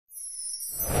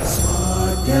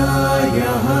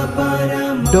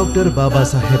Dr.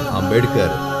 Babasaheb Ambedkar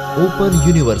Open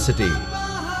University.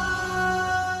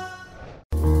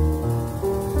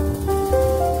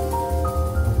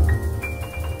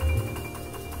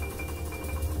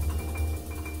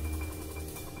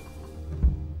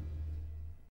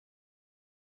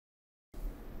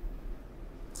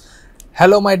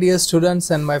 Hello my dear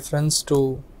students and my friends,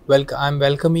 I'm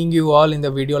welcoming you all in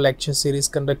the video lecture series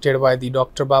conducted by the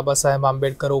Dr. Babasaheb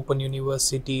Ambedkar Open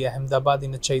University, Ahmedabad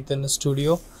in the Chaitanya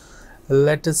studio.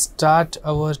 Let us start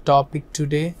our topic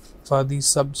today for the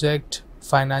subject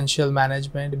Financial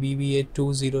Management, BBA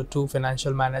 202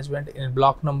 Financial Management in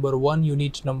block number 1,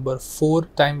 unit number 4,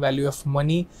 time value of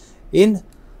money. In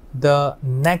the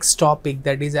next topic,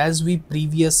 that is, as we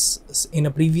in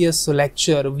a previous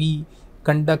lecture we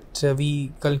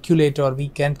calculate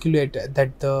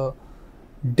that the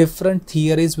different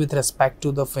theories with respect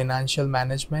to the financial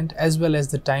management as well as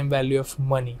the time value of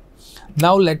money.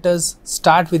 Now let us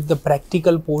start with the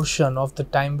practical portion of the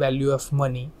time value of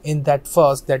money. In that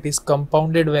first, that is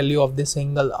compounded value of the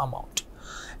single amount.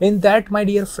 In that, my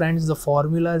dear friends, the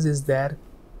formulas is there.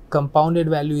 Compounded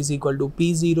value is equal to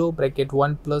P0 bracket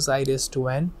 1 plus I raised to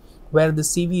n, where the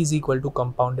CV is equal to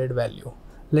compounded value.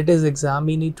 Let us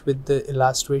examine it with the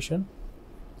illustration.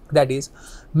 That is,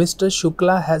 Mr.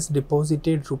 Shukla has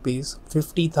deposited rupees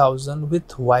 50,000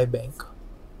 with Y Bank.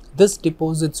 This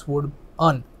deposits would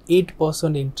earn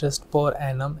 8% interest per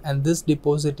annum, and this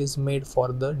deposit is made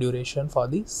for the duration for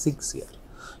the 6 years.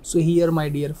 So here, my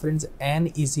dear friends, N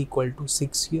is equal to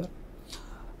 6 years,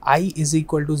 I is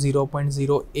equal to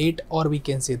 0.08, or we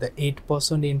can say the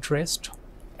 8% interest,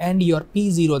 and your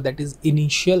P0, that is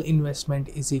initial investment,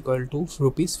 is equal to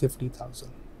rupees 50,000.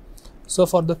 So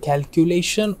for the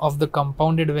calculation of the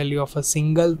compounded value of a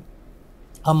single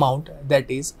amount,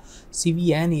 that is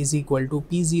CVN is equal to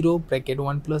P0 bracket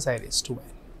 1 plus I raised to n.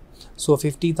 So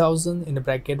 50,000 in the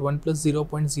bracket 1 plus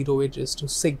 0.08 raised to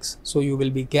 6. So you will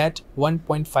be get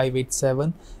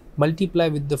 1.587. Multiply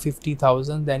with the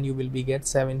 50,000, then you will be get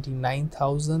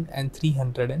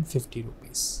 79,350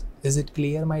 rupees. Is it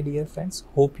clear, my dear friends?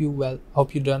 Hope you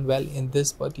done well in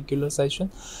this particular session,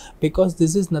 because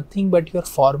this is nothing but your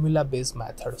formula based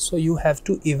method. So you have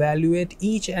to evaluate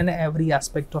each and every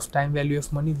aspect of time value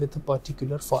of money with a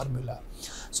particular formula.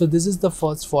 So this is the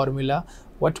first formula.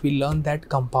 What we learned, that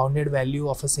compounded value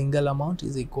of a single amount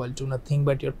is equal to nothing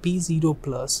but your P0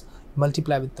 plus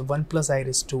multiply with the 1 plus I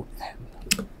raised to n.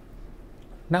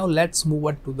 Now let's move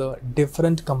on to the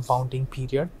different compounding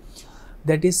period.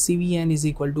 That is CVN is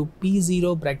equal to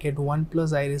P0 bracket 1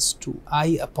 plus I raised to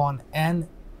I upon n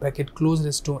bracket close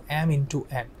raised to m into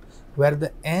n, where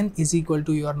the n is equal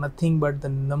to your nothing but the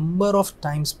number of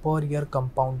times per year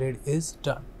compounded is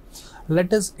done.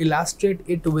 Let us illustrate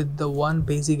it with the one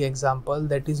basic example,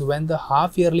 that is when the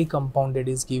half yearly compounded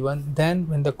is given, then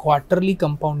when the quarterly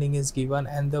compounding is given,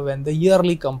 and when the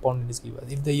yearly compounding is given.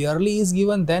 If the yearly is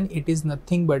given, then it is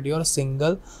nothing but your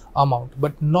single amount,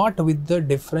 but not with the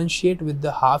differentiate with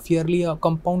the half yearly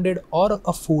compounded or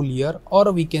a full year,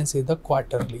 or we can say the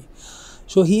quarterly.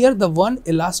 So here the one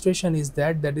illustration is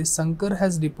that is Sankar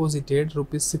has deposited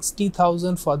rupees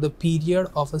 60,000 for the period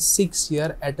of a 6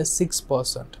 year at a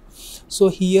 6%. So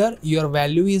here your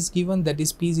value is given, that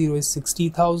is P0 is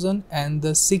 60,000, and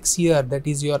the 6 year, that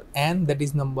is your N, that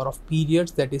is number of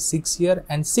periods, that is 6 year,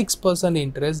 and 6%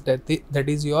 interest, that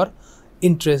is your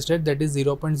interest rate, that is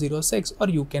 0.06, or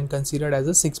you can consider it as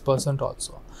a 6%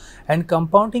 also. And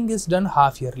compounding is done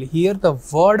half yearly. Here the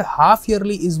word half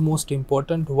yearly is most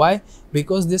important. Why?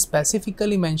 Because they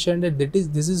specifically mentioned that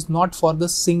this is not for the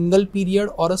single period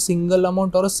or a single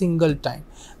amount or a single time.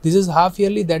 This is half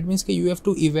yearly. That means you have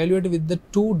to evaluate with the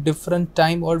two different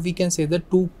time, or we can say the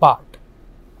two part,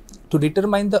 to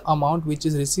determine the amount which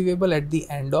is receivable at the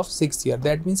end of 6th year.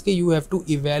 That means you have to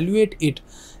evaluate it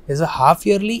as a half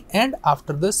yearly and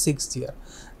after the 6th year.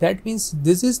 That means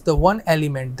this is the one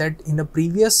element that in a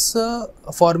previous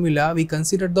formula we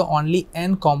considered the only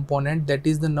n component, that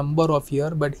is the number of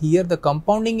year, but here the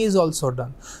compounding is also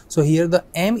done. So here the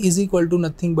m is equal to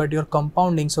nothing but your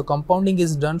compounding. So compounding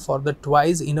is done for the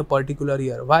twice in a particular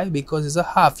year. Why? Because it's a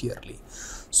half yearly.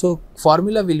 So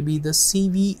formula will be the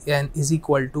CVN is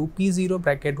equal to P0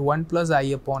 bracket 1 plus I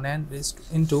upon n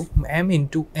into m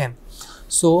into n.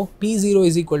 So P0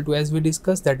 is equal to, as we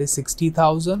discussed, that is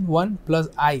 60,000, 1 plus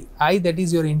I that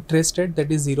is your interest rate,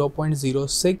 that is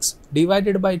 0.06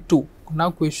 divided by 2.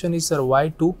 Now question is, sir, why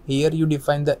 2? Here you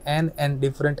define the n and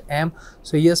different m.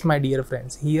 So yes, my dear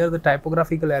friends, here the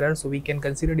typographical error, so we can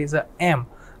consider it as a m,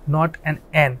 not an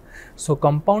n. So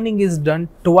compounding is done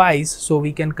twice, so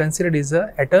we can consider it as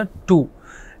at a 2.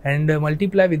 and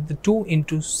multiply with the 2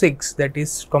 into 6, that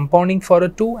is compounding for a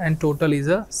 2 and total is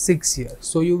a 6 year.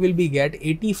 So you will be get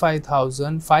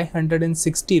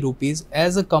 85,560 rupees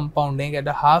as a compounding at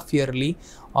a half yearly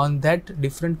on that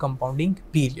different compounding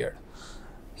period.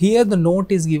 Here the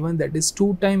note is given, that is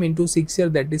 2 time into 6 year,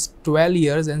 that is 12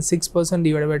 years, and 6%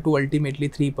 divided by 2, ultimately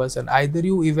 3%. Either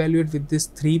you evaluate with this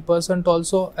 3%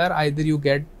 also, or either you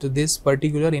get this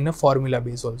particular in a formula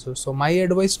base also. So my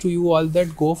advice to you all,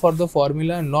 that go for the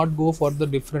formula and not go for the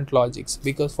different logics,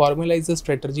 because formula is a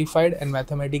strategified and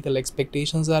mathematical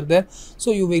expectations are there,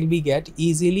 so you will be get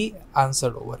easily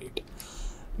answered over it.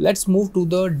 Let's move to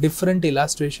the different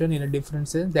illustration in a different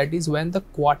sense, that is when the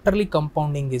quarterly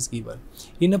compounding is given.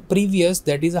 In a previous,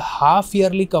 that is a half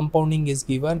yearly compounding is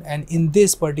given, and in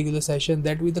this particular session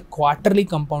that with the quarterly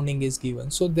compounding is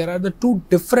given. So there are the two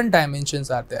different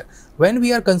dimensions are there when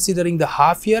we are considering the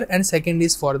half year, and second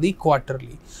is for the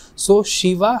quarterly. So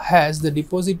Shiva has the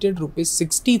deposited rupees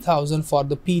 60,000 for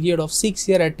the period of 6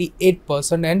 year at the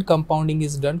 8%, and compounding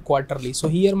is done quarterly. So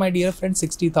here my dear friend,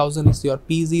 60,000 is your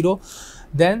P0,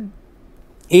 then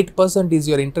 8% is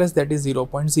your interest, that is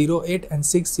 0.08, and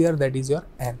 6 year, that is your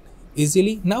N.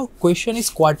 Easily. Now question is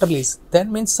quarterlies,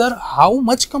 then means sir, how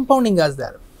much compounding is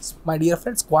there? My dear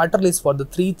friends, quarterlies for the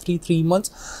 3 months,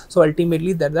 so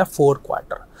ultimately there are 4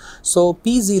 quarter. So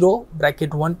P0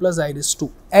 bracket 1 plus I raised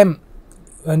to M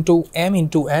into M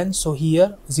into N. So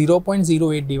here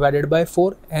 0.08 divided by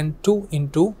 4 and 2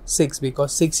 into 6,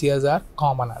 because 6 years are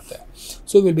common are there.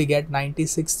 So we will be get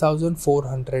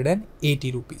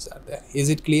 96,480 rupees are there. Is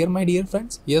it clear my dear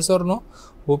friends? Yes or no?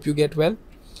 Hope you get well.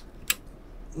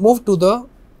 Move to the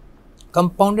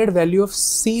compounded value of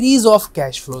series of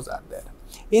cash flows are there.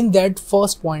 In that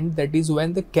first point, that is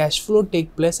when the cash flow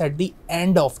take place at the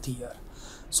end of the year.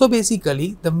 So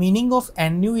basically the meaning of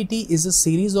annuity is a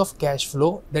series of cash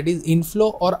flow, that is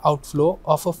inflow or outflow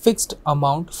of a fixed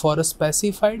amount for a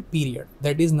specified period,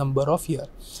 that is number of year.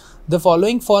 The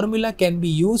following formula can be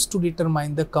used to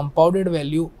determine the compounded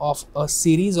value of a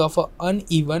series of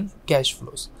uneven cash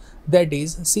flows. That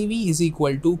is CV is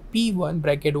equal to P1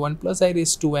 bracket 1 plus I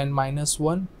raised to N minus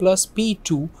 1 plus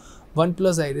P2 1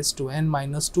 plus I raised to N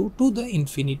minus 2 to the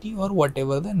infinity, or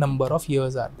whatever the number of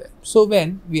years are there. So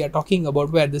when we are talking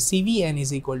about where the CVN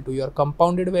is equal to your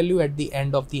compounded value at the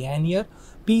end of the N year,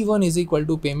 P1 is equal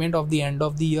to payment of the end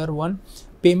of the year 1,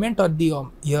 payment of the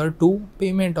year 2,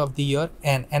 payment of the year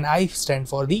N, and I stand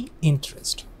for the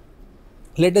interest.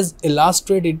 Let us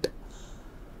illustrate it.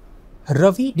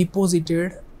 Ravi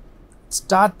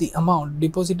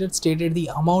stated the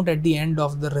amount at the end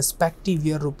of the respective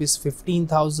year, rupees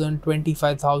 15,000,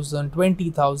 25,000,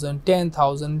 20,000,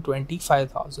 10,000,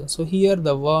 25,000. So here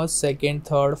the first, second,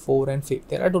 third, 4 and 5,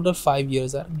 there are total 5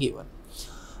 years are given.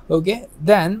 Okay,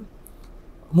 then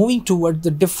moving towards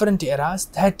the different eras,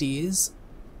 that is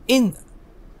in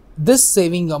this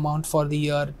saving amount for the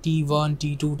year T1,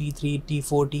 T2, T3,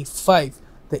 T4, T5,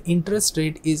 the interest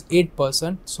rate is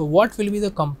 8%. So what will be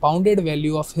the compounded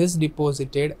value of his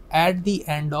deposited at the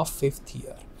end of 5th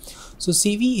year? So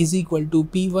CV is equal to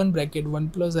P1 bracket 1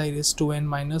 plus I raised to N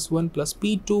minus 1 plus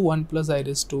P2 1 plus I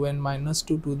raised to N minus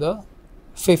 2 to the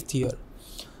 5th year.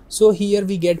 So here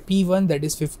we get P1, that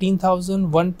is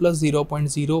 15,000, 1 plus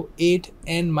 0.08,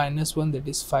 N minus 1, that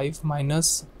is 5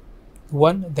 minus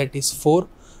 1, that is 4,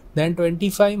 then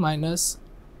 25 minus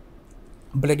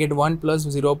bracket 1 plus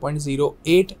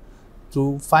 0.08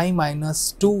 to 5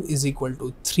 minus 2 is equal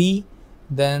to 3,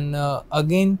 then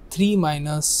again 3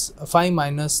 minus 5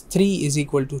 minus 3 is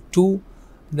equal to 2,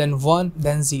 then 1,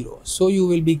 then 0. So you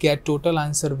will be get total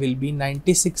answer will be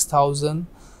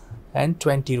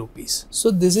 96,020 rupees.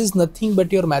 So this is nothing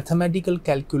but your mathematical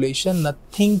calculation,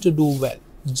 nothing to do well.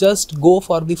 Just go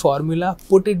for the formula,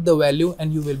 put it the value,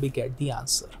 and you will be get the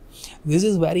answer. This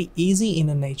is very easy in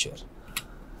a nature.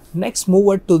 Next, move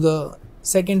on to the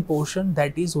second portion,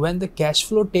 that is when the cash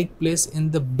flow take place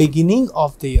in the beginning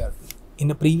of the year. In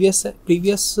a previous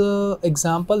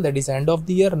example, that is end of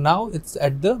the year, now it's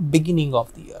at the beginning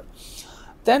of the year.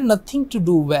 Then nothing to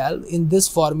do well in this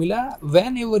formula.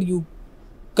 Whenever you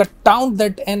cut down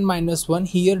that N minus 1,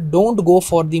 here don't go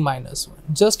for the minus 1,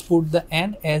 just put the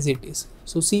N as it is.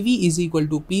 So CV is equal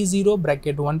to P0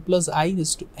 bracket 1 plus I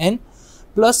is to N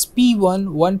plus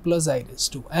P1 1 plus I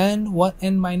raised to N 1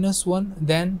 N minus 1,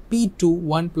 then P2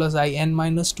 1 plus I N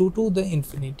minus 2 to the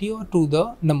infinity, or to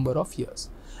the number of years.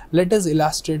 Let us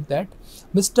illustrate that.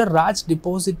 Mr. Raj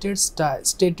deposited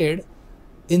stated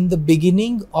in the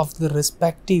beginning of the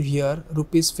respective year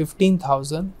rupees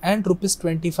 15,000 and rupees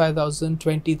 25,000,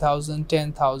 20,000,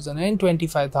 10,000 and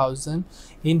 25,000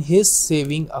 in his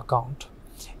saving account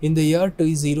in the year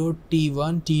T0,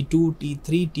 T1, T2,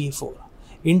 T3, T4.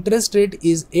 interest rate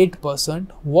is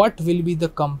 8%, what will be the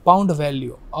compound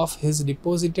value of his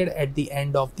deposited at the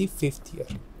end of the 5th year?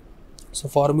 So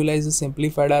formula is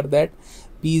simplified are that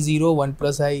P0 1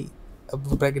 plus I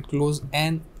bracket close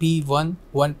and P1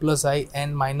 1 plus I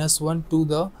and minus 1 to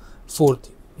the 4th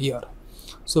year.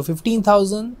 So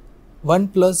 15,000 1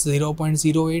 plus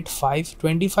 0.085,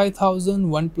 25,000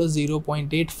 1 plus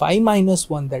 0.85 minus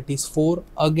 1, that is 4,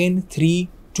 again 3,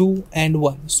 2 and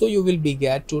 1. So you will be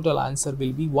get total answer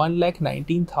will be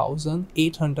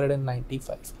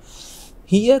 1,19,895.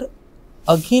 Here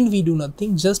again we do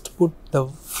nothing, just put the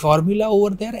formula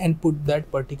over there and put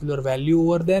that particular value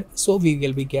over there, so we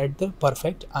will be get the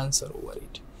perfect answer over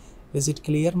it. Is it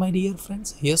clear, my dear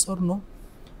friends? Yes or no?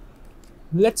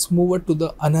 Let's move on to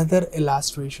the another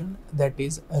illustration, that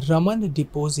is Raman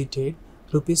deposited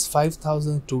rupees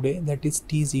 5,000 today, that is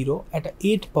T0, at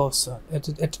 8% at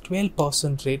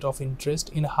 12% rate of interest.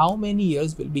 In how many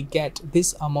years will we get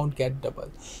this amount get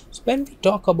double? So when we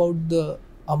talk about the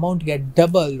amount get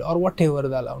doubled or whatever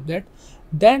the amount that,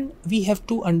 then we have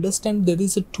to understand there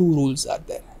is a two rules are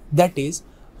there, that is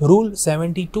rule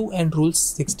 72 and rule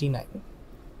 69.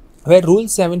 Where rule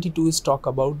 72 is talk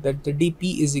about that the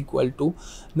DP is equal to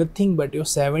nothing but your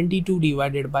 72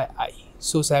 divided by I.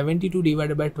 So 72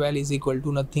 divided by 12 is equal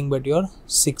to nothing but your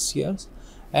 6 years,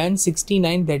 and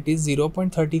 69, that is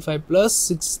 0.35 plus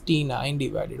 69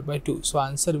 divided by 2. So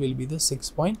answer will be the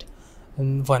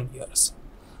 6.1 years.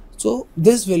 So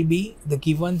this will be the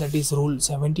given, that is rule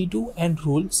 72 and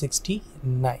rule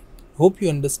 69. Hope you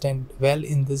understand well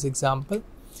in this example.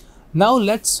 Now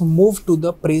let's move to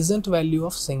the present value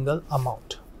of single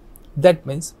amount. That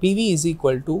means PV is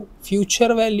equal to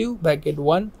future value bracket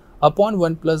 1 upon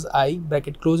 1 plus I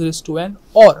bracket close raised to n,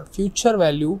 or future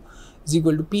value is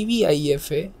equal to PV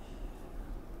IFA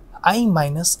I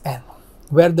minus n,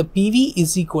 where the PV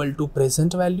is equal to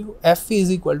present value, FV is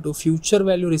equal to future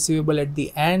value receivable at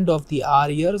the end of the R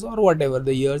years or whatever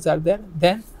the years are there,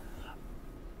 then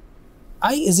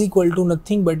I is equal to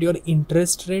nothing but your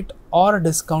interest rate or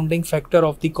discounting factor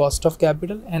of the cost of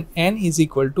capital, and N is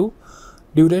equal to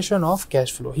duration of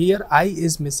cash flow. Here I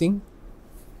is missing,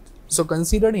 so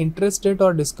consider interest rate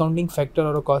or discounting factor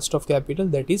or a cost of capital,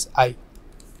 that is I.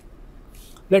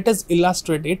 Let us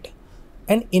illustrate it.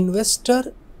 An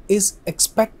investor is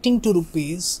expecting to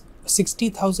rupees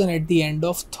 60,000 at the end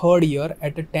of 3rd year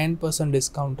at a 10%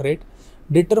 discount rate.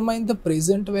 Determine the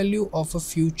present value of a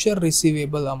future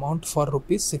receivable amount for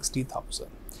rupees 60,000.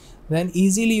 Then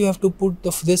easily you have to put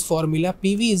this formula,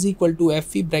 PV is equal to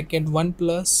FV bracket 1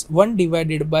 plus 1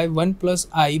 divided by 1 plus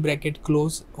I bracket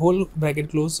close whole bracket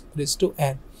close raised to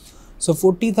n. So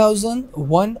 40,000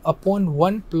 1 upon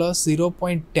 1 plus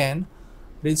 0.10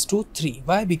 raised to 3.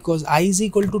 Why? Because I is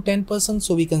equal to 10%,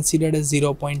 so we consider it as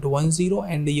 0.10,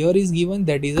 and the year is given,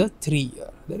 that is a 3 year.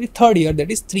 That is 3rd year,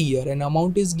 that is 3 year, and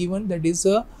amount is given, that is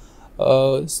a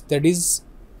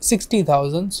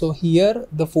 60,000. So here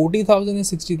the 40,000 and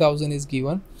 60,000 is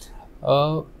given.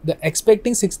 The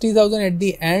expecting 60,000 at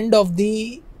the end of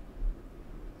the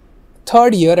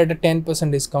 3rd year at a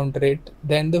 10% discount rate,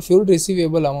 then the full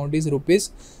receivable amount is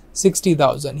rupees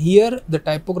 60,000. Here the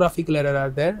typographical error are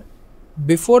there.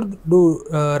 Before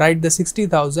write the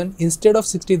 60,000, instead of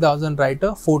 60,000 write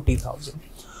a 40,000.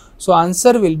 So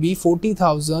answer will be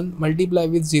 40,000 multiply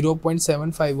with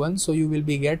 0.751, so you will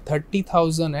be get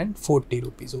 30,040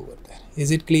 rupees over there.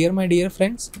 Is it clear, my dear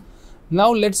friends?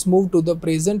 Now let's move to the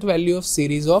present value of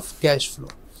series of cash flow.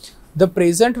 The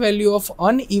present value of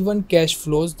uneven cash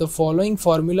flows, the following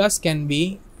formulas can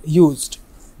be used.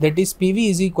 That is PV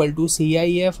is equal to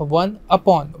CIF 1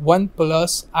 upon 1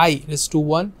 plus I raised to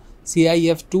 1,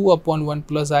 CIF 2 upon 1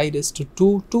 plus I raised to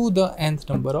 2 to the nth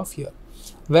number of year,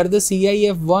 where the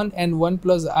CIF 1 and 1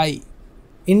 plus I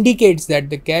indicates that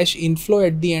the cash inflow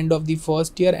at the end of the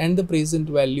 1st year and the present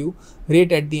value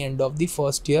rate at the end of the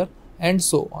 1st year, and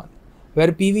so on.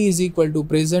 Where PV is equal to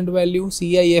present value,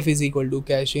 CIF is equal to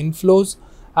cash inflows,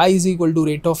 I is equal to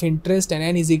rate of interest, and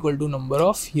N is equal to number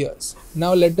of years.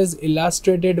 Now let us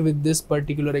illustrate it with this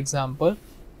particular example.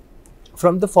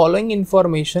 From the following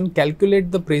information,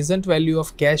 calculate the present value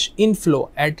of cash inflow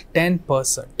at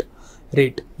 10%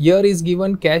 rate. Year is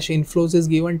given, cash inflows is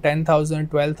given 10,000,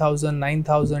 12,000,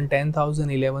 9,000,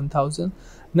 10,000, 11,000.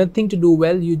 Nothing to do,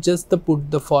 well, you just put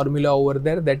the formula over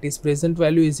there, that is present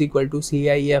value is equal to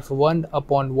CIF 1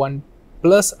 upon 1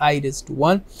 plus I raised to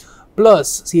 1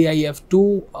 plus CIF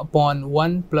 2 upon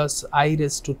 1 plus I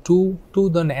raised to 2 to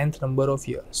the nth number of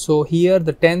years. So here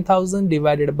the 10,000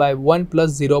 divided by 1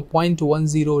 plus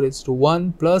 0.10 raised to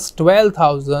 1 plus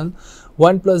 12,000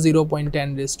 1 plus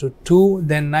 0.10 raised to 2,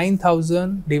 then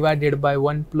 9,000 divided by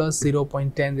 1 plus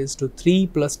 0.10 raised to 3,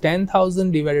 plus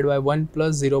 10,000 divided by 1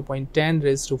 plus 0.10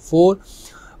 raised to 4,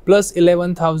 plus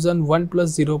 11,000 1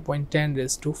 plus 0.10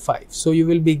 raised to 5. So you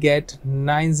will be get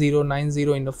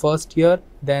 9090 in the first year,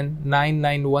 then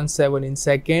 9917 in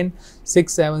second,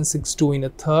 6762 in the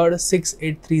third,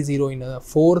 6830 in the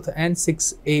fourth, and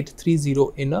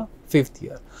 6830 in a fifth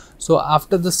year. So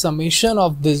after the summation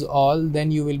of this all,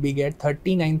 then you will be get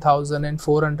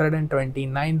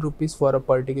 39,429 rupees for a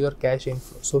particular cash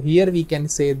inflow. So here we can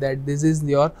say that this is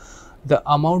the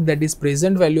amount that is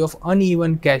present value of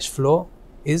uneven cash flow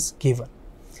is given.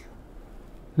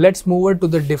 Let's move over to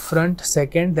the different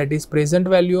second, that is present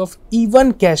value of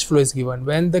even cash flow is given.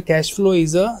 When the cash flow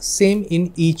is same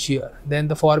in each year, then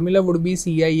the formula would be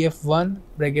CIF1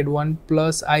 bracket 1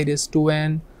 plus I raised to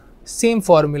n. Same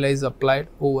formula is applied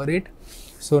over it,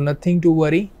 so nothing to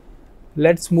worry.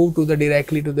 Let's move to the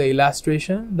directly to the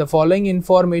illustration. The following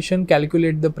information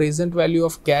calculate the present value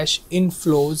of cash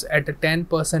inflows at a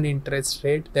 10% interest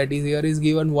rate, that is here is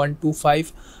given 1 to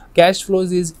 5. Cash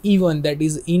flows is even, that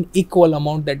is in equal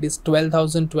amount, that is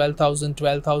 12,000, 12,000,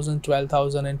 12,000,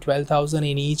 12,000 and 12,000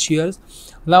 in each year.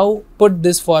 Now put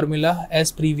this formula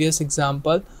as previous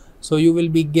example. So you will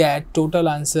be get total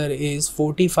answer is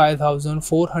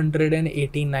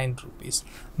 45,489 rupees.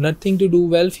 Nothing to do.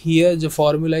 Well, here the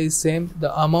formula is same,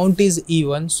 the amount is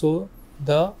even, so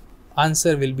the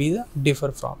answer will be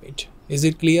differ from it. Is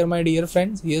it clear, my dear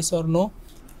friends? Yes or no?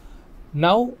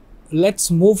 Now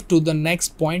let's move to the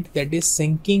next point, that is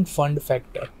sinking fund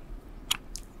factor.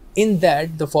 In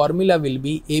that the formula will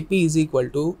be AP is equal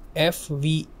to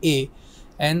FVA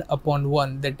n upon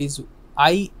 1, that is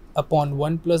I upon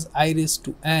 1 plus I raised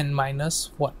to n minus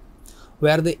 1,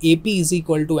 where the AP is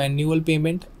equal to annual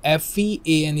payment,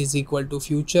 FVAN is equal to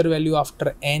future value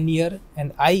after n year,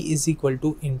 and I is equal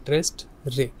to interest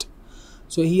rate.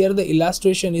 So here the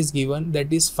illustration is given,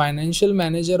 that is financial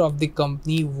manager of the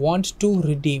company want to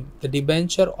redeem the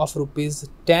debenture of rupees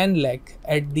 10 lakh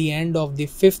at the end of the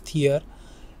 5th year.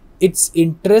 Its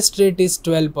interest rate is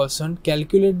 12%.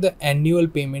 Calculate the annual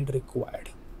payment required.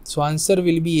 So answer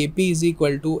will be AP is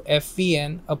equal to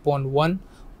FVN upon 1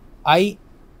 I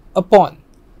upon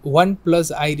 1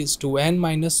 plus I raised to n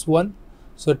minus 1.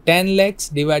 So 10 lakhs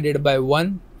divided by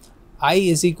 1, I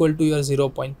is equal to your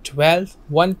 0.12.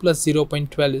 1 plus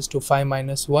 0.12 is to 5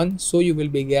 minus 1. So you will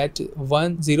be get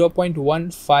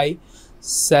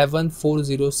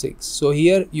 0.157406. So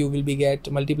here you will be get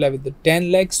multiply with the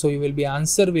 10 lakhs. So you will be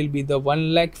answer will be the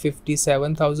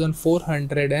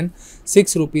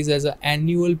 1,57,406 rupees as an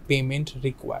annual payment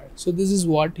required. So this is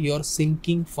what your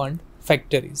sinking fund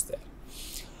factor is there.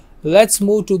 Let's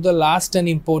move to the last and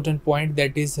important point,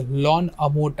 that is loan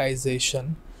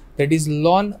amortization. That is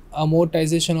loan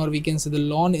amortization, or we can say the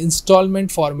loan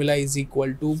installment formula is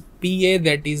equal to PA,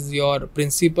 that is your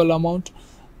principal amount,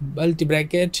 multi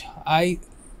bracket I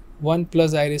 1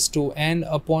 plus I raised to n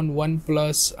upon 1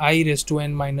 plus I raised to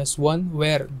n minus 1,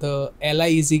 where the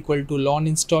LI is equal to loan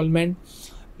installment,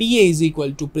 PA is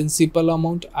equal to principal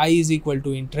amount, I is equal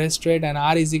to interest rate, and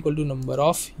R is equal to number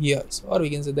of years, or we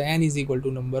can say the N is equal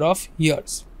to number of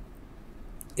years.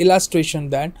 Illustration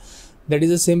that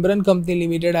is a Simran Company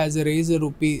Limited has raised a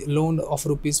loan of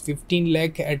rupees 15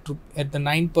 lakh at the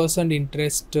 9%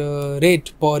 interest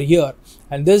rate per year,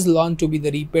 and this loan to be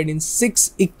repaid in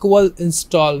 6 equal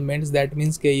installments. That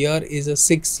means a year is a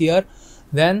 6 year.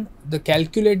 Then the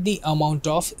calculate the amount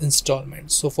of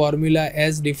installments. So formula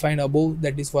as defined above,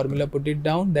 that is formula put it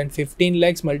down. Then 15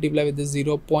 lakhs multiply with the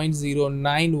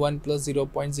 0.09, 1 plus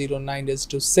 0.09 is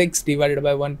to 6 divided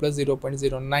by 1 plus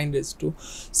 0.09 is to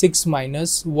 6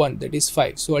 minus 1, that is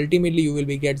 5. So ultimately you will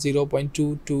be get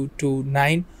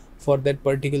 0.2229 for that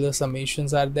particular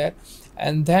summations are there,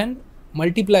 and then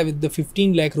multiply with the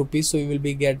 15 lakh rupees. So you will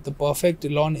be get the perfect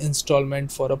loan installment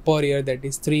for a per year, that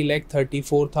is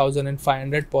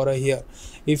 3,34,500 per a year.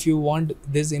 If you want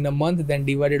this in a month, then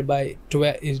divided it by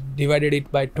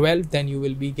 12, then you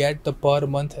will be get the per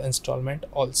month installment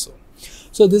also.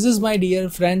 So this is, my dear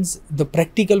friends, the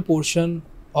practical portion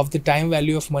of the time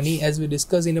value of money. As we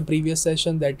discussed in a previous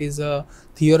session, that is a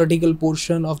theoretical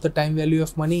portion of the time value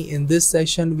of money. In this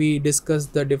session we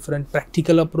discussed the different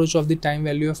practical approach of the time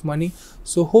value of money.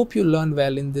 So hope you learn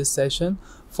well in this session.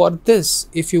 For this,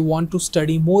 if you want to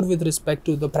study more with respect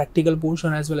to the practical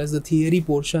portion as well as the theory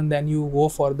portion, then you go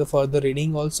for the further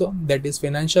reading also, that is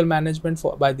financial management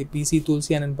by the PC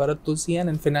Tulsian and Bharat Tulsian,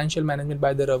 and financial management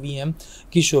by the Ravi M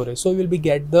Kishore. So you will be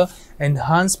get the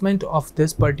enhancement of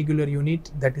this particular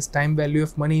unit, that is time value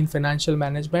of money in financial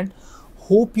management.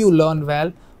 Hope you learn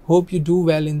well. Hope you do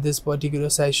well in this particular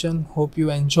session. Hope you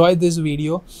enjoy this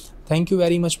video. Thank you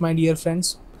very much, my dear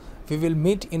friends. We will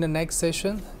meet in the next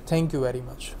session. Thank you very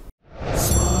much.